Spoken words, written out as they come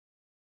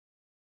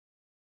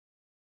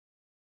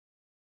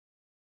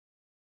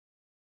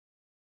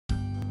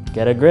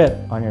Get a grip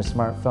on your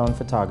smartphone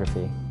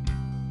photography.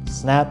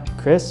 Snap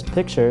crisp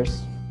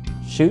pictures.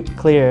 Shoot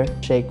clear,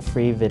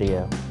 shake-free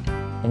video.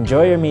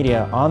 Enjoy your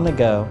media on the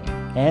go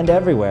and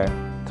everywhere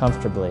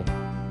comfortably.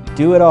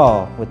 Do it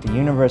all with the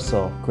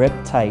universal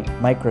GripTight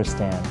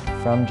microstand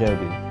from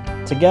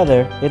JOBY.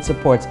 Together, it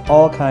supports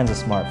all kinds of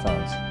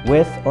smartphones,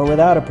 with or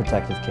without a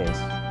protective case.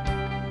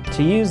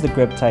 To use the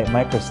GripTight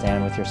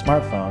microstand with your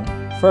smartphone,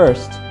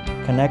 first,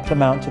 connect the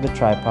mount to the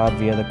tripod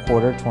via the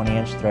 1/4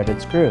 20-inch threaded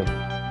screw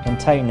and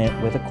tighten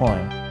it with a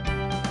coin.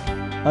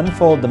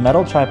 Unfold the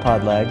metal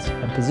tripod legs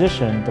and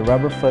position the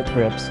rubber foot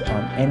grips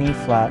on any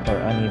flat or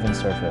uneven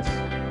surface.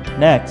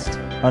 Next,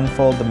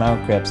 unfold the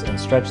mount grips and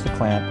stretch the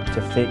clamp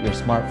to fit your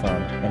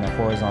smartphone in a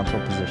horizontal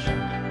position.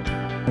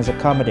 These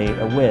accommodate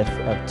a width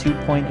of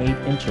 2.8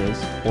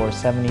 inches or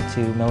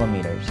 72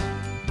 millimeters.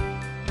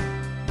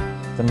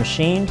 The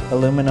machined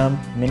aluminum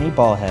mini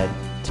ball head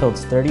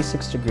tilts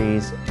 36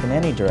 degrees in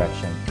any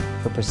direction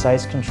for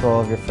precise control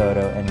of your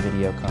photo and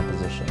video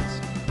compositions.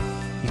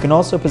 You can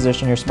also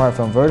position your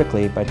smartphone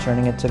vertically by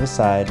turning it to the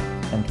side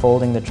and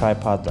folding the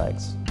tripod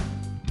legs.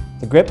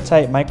 The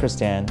GripTight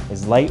microstand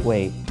is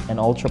lightweight and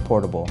ultra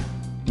portable.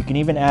 You can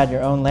even add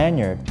your own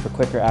lanyard for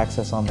quicker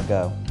access on the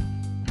go.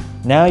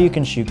 Now you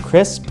can shoot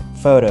crisp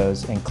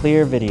photos and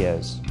clear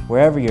videos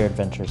wherever your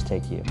adventures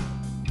take you.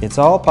 It's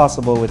all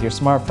possible with your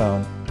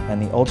smartphone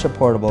and the ultra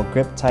portable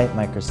GripTight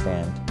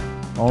microstand,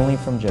 only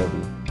from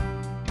JOBY.